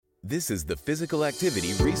This is the Physical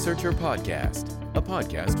Activity Researcher Podcast, a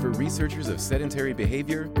podcast for researchers of sedentary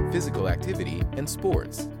behavior, physical activity, and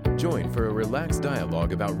sports. Join for a relaxed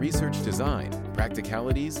dialogue about research design,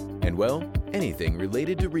 practicalities, and, well, anything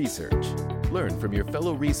related to research. Learn from your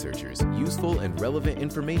fellow researchers useful and relevant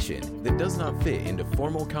information that does not fit into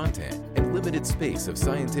formal content and limited space of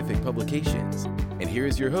scientific publications. And here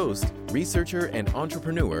is your host, researcher and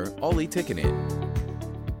entrepreneur Olli Tikkanen.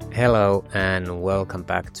 Hello and welcome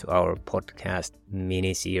back to our podcast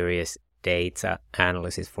mini-series Data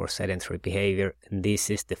Analysis for Sedentary Behavior. This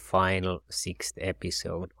is the final sixth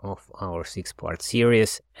episode of our six-part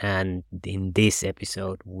series, and in this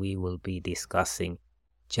episode we will be discussing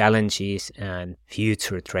challenges and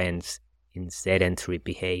future trends in sedentary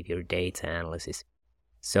behavior data analysis.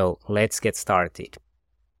 So let's get started.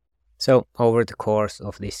 So over the course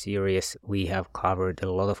of this series, we have covered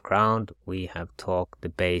a lot of ground. We have talked the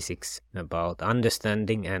basics about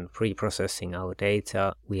understanding and pre-processing our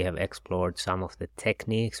data. We have explored some of the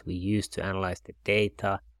techniques we use to analyze the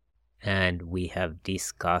data, and we have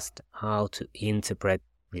discussed how to interpret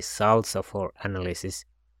results of our analysis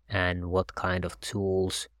and what kind of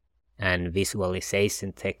tools and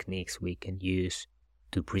visualization techniques we can use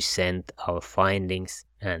to present our findings,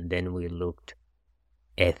 and then we looked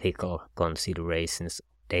ethical considerations of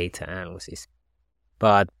data analysis.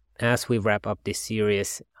 But as we wrap up this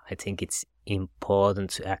series, I think it's important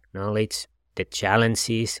to acknowledge the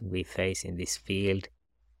challenges we face in this field,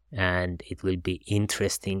 and it will be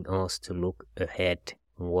interesting also to look ahead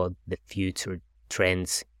what the future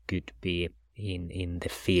trends could be in the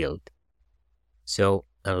field. So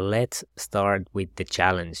let's start with the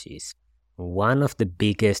challenges. One of the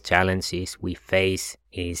biggest challenges we face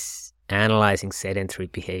is analyzing sedentary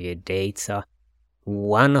behavior data.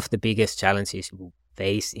 One of the biggest challenges we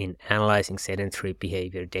face in analyzing sedentary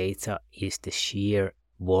behavior data is the sheer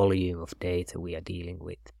volume of data we are dealing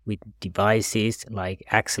with. With devices like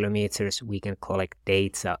accelerometers, we can collect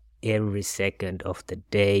data every second of the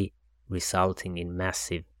day, resulting in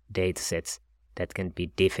massive datasets that can be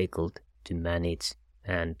difficult to manage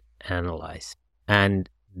and analyze. And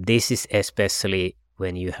this is especially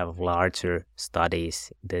when you have larger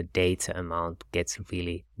studies, the data amount gets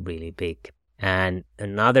really, really big. And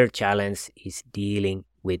another challenge is dealing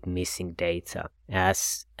with missing data.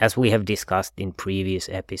 As we have discussed in previous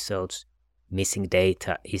episodes, missing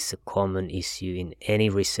data is a common issue in any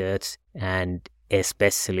research, and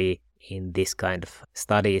especially in this kind of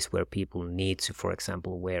studies where people need to, for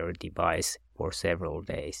example, wear a device for several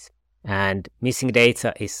days. And missing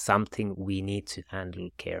data is something we need to handle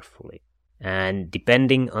carefully. And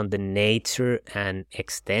depending on the nature and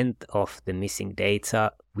extent of the missing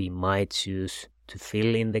data, we might choose to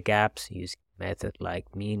fill in the gaps using a method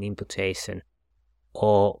like mean imputation,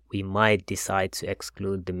 or we might decide to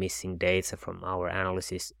exclude the missing data from our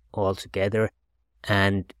analysis altogether.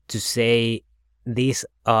 And to say these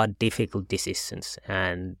are difficult decisions,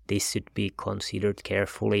 and this should be considered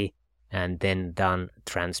carefully and then done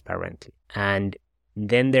transparently. And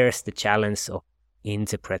then there's the challenge of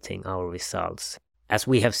interpreting our results. As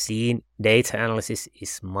we have seen, data analysis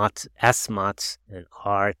is as much an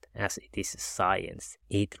art as it is a science.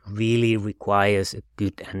 It really requires a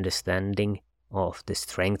good understanding of the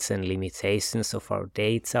strengths and limitations of our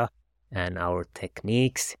data and our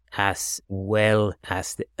techniques, as well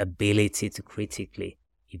as the ability to critically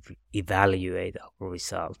evaluate our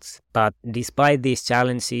results. But despite these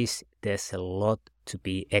challenges, there's a lot to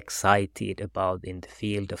be excited about in the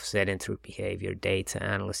field of sedentary behavior data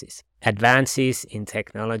analysis. Advances in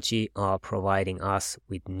technology are providing us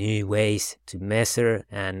with new ways to measure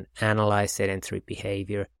and analyze sedentary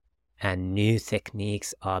behavior, and new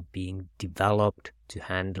techniques are being developed to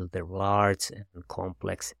handle the large and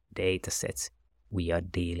complex data sets we are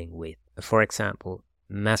dealing with. For example,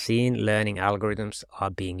 machine learning algorithms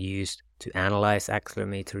are being used to analyze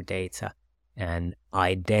accelerometer data and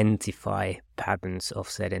identify patterns of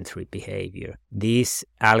sedentary behavior. These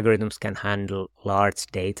algorithms can handle large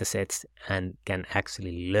data sets and can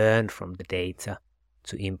actually learn from the data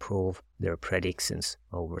to improve their predictions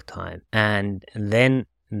over time. And then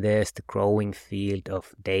there's the growing field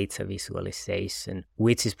of data visualization,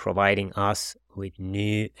 which is providing us with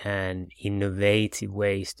new and innovative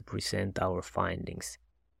ways to present our findings.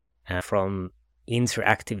 From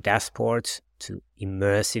interactive dashboards to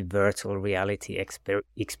immersive virtual reality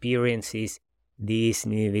experiences, these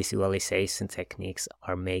new visualization techniques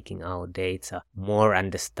are making our data more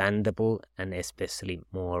understandable and especially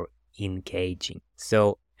more engaging.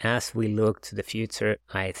 So as we look to the future,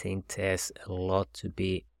 I think there's a lot to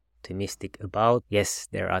be optimistic about. Yes,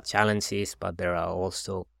 there are challenges, but there are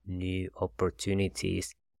also new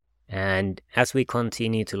opportunities And as we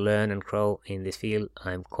continue to learn and grow in this field,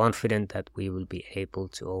 I'm confident that we will be able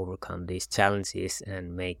to overcome these challenges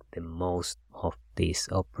and make the most of these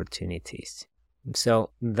opportunities.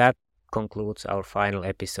 So that concludes our final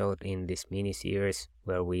episode in this mini-series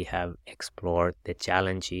where we have explored the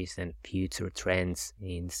challenges and future trends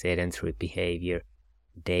in sedentary behavior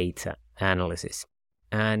data analysis.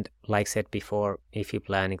 And like said before, if you're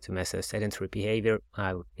planning to measure sedentary behavior,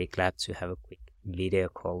 I would be glad to have a quick video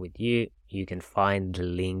call with you. You can find the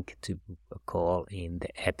link to book a call in the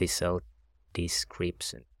episode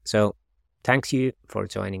description. So thanks you for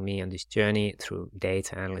joining me on this journey through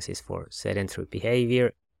data analysis for sedentary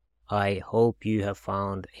behavior. I hope you have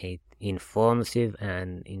found it informative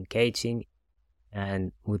and engaging,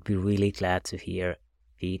 and would be really glad to hear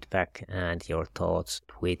feedback and your thoughts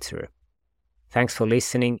Twitter. Thanks for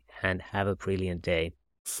listening and have a brilliant day.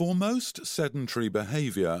 For most sedentary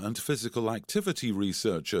behavior and physical activity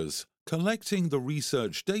researchers, collecting the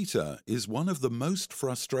research data is one of the most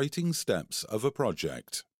frustrating steps of a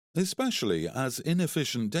project, especially as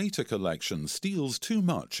inefficient data collection steals too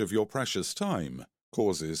much of your precious time,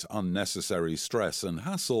 causes unnecessary stress and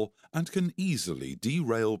hassle, and can easily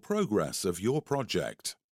derail progress of your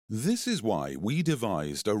project. This is why we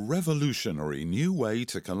devised a revolutionary new way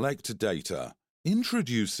to collect data,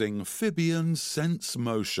 introducing Fibion Sense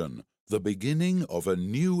Motion, the beginning of a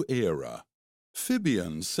new era.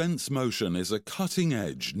 Fibion Sense Motion is a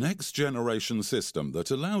cutting-edge, next-generation system that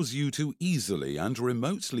allows you to easily and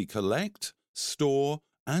remotely collect, store,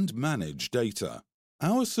 and manage data.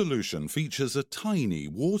 Our solution features a tiny,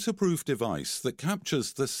 waterproof device that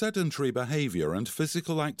captures the sedentary behavior and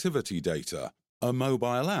physical activity data, a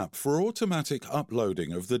mobile app for automatic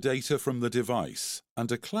uploading of the data from the device,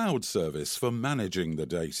 and a cloud service for managing the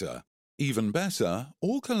data. Even better,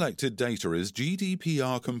 all collected data is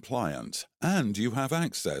GDPR compliant, and you have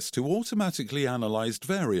access to automatically analyzed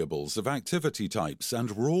variables of activity types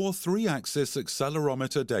and raw 3-axis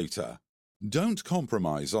accelerometer data. Don't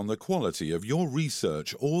compromise on the quality of your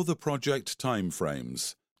research or the project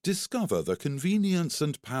timeframes. Discover the convenience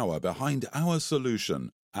and power behind our solution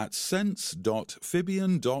at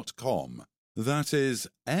sense.fibion.com. That is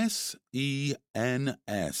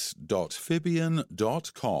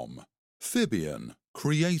SENS.fibion.com. Fibion,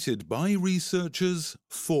 created by researchers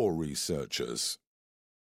for researchers.